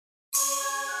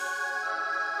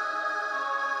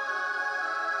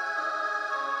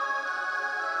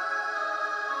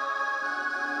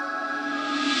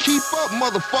up,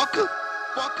 motherfucker?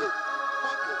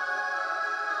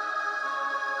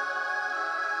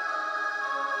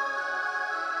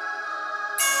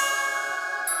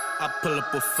 I pull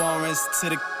up with foreigns to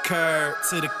the curb.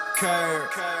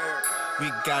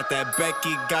 We got that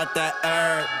Becky, got that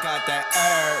herb.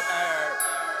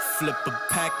 Flip a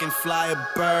pack and fly a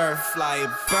bird.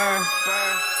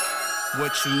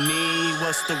 What you need,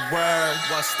 what's the word?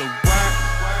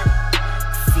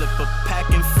 Flip a pack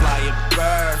and fly a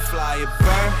bird.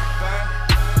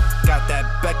 Got that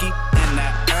Becky and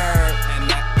that herb.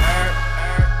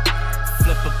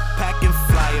 Flip a pack and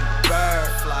fly a bird.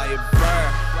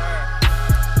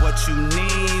 What you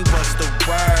need, what's the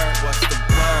word?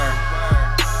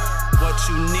 What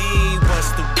you need,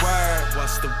 what's the word?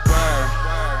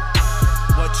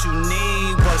 What you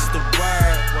need, what's the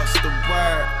word?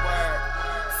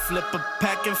 Flip a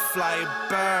pack and fly a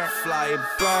bird.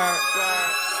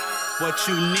 What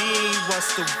you need,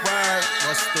 what's the word?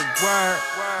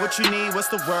 What you need, what's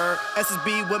the word?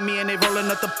 SSB with me and they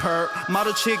rollin' up the perk.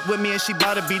 Model chick with me and she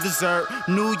bout to be dessert.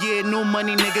 New year, new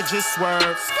money, nigga, just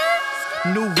swerve.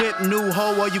 New whip, new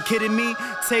hoe, are you kidding me?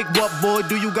 Take what, boy,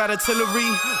 do you got artillery?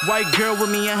 White girl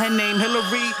with me and her name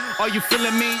Hillary, are you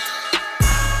feeling me?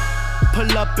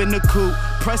 Pull up in the coupe,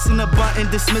 pressing the button,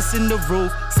 dismissing the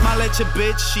roof. Smile at your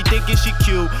bitch, she thinking she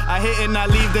cute. I hit and I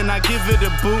leave, then I give it a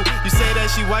boot. You say that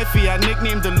she wifey, I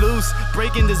nicknamed her loose.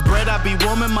 Breaking this bread, I be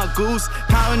warming my goose.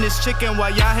 Counting this chicken while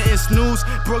y'all hitting snooze.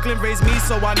 Brooklyn raised me,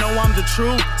 so I know I'm the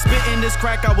truth. Spitting this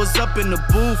crack, I was up in the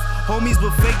booth. Homies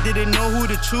were fake, didn't know who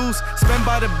to choose. Spent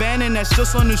by the band and that's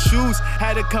just on the shoes.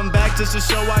 Had to come back just to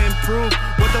show I improve.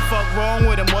 What the fuck wrong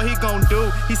with him, what he gon'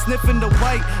 do? He sniffing the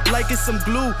white like it's some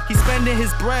glue. He spending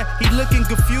his breath, he looking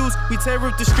confused. We tear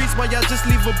up the streets while y'all just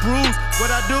leave a bruise.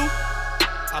 What I do?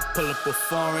 I pull up with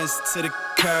foreigns to the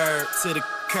curb.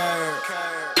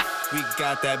 We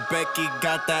got that Becky,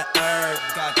 got that herb.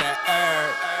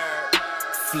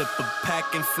 Flip a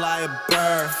pack and fly a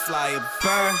bird.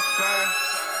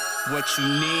 What you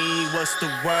need, what's the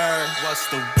word?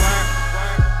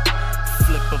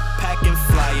 Flip a pack and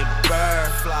fly a bird.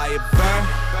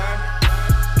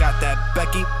 Got that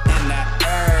Becky and that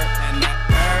herb.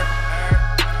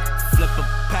 Flip a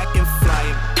pack and fly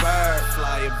a bird.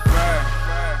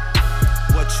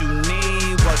 What you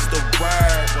need, what's the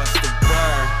word?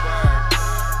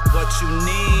 What you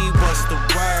need, what's the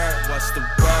word?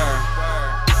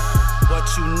 What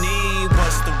you need,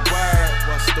 what's the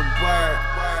word?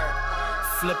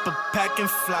 Flip a pack and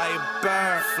fly a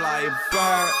bird.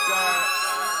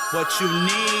 What you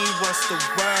need, what's the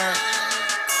word?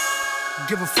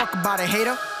 Give a fuck about a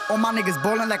hater. All my niggas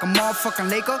ballin' like a motherfucking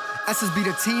Laker. SSB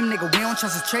the team, nigga, we don't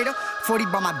trust a traitor. 40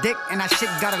 by my dick and that shit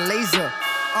got a laser.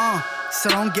 So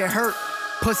don't get hurt.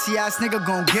 Pussy ass nigga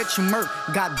gon' get you murked.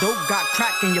 Got dope, got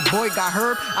crack, and your boy got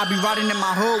herb. I be riding in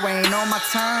my hood, waiting on my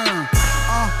turn.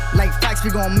 Like facts,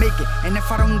 we gon' make it. And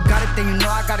if I don't got it, then you know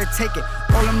I gotta take it.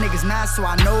 All them niggas mad, so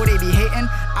I know they be hating.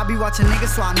 I be watching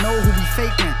niggas, so I know who be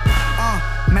faking.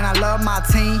 Man, I love my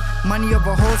team. Money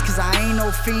over hoes, cause I ain't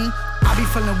no fiend. I be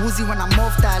feeling woozy when I'm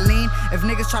off that lean. If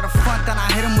niggas try to front, then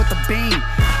I hit them with the beam.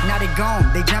 Now they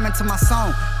gone, they jamming to my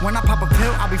song. When I pop a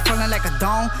pill, I be feeling like a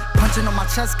dome. Punching on my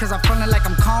chest, cause I'm feeling like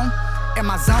I'm calm. In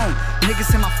my zone,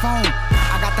 niggas in my phone.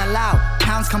 I got that loud,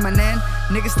 pounds coming in.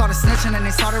 Niggas started snitching and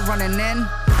they started running in.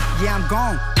 Yeah, I'm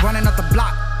gone, running up the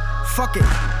block. Fuck it,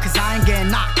 cause I ain't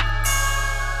getting knocked.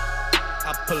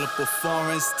 I pull up with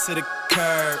foreigns to the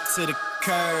curb.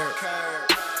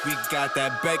 We got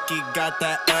that Becky, got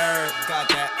that herb.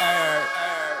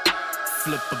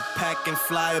 Flip a pack and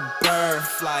fly a bird.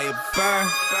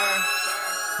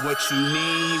 What you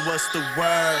need, what's the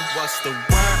word?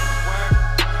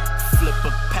 Flip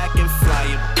a pack and fly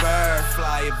a bird.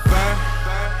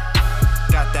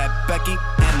 Got that Becky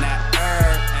and that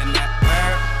herb.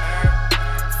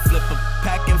 Flip a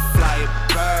pack and fly a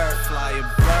bird.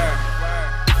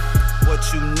 What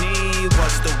you need,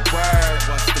 what's the word?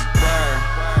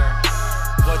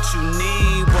 What you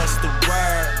need, what's the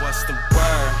word?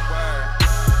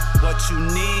 What you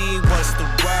need, what's the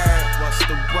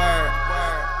word?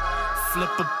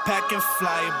 Flip a pack and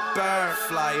fly a bird.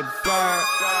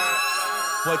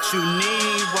 What you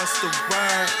need, what's the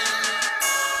word?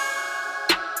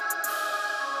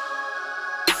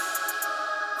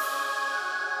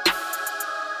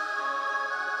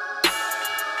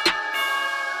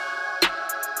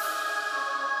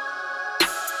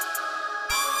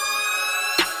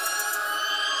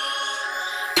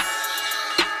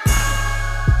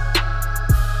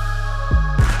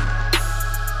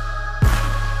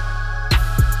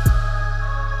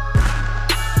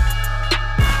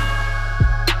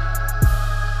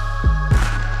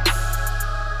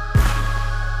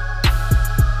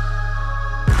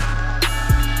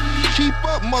 Keep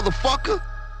up, motherfucker.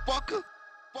 Fucker.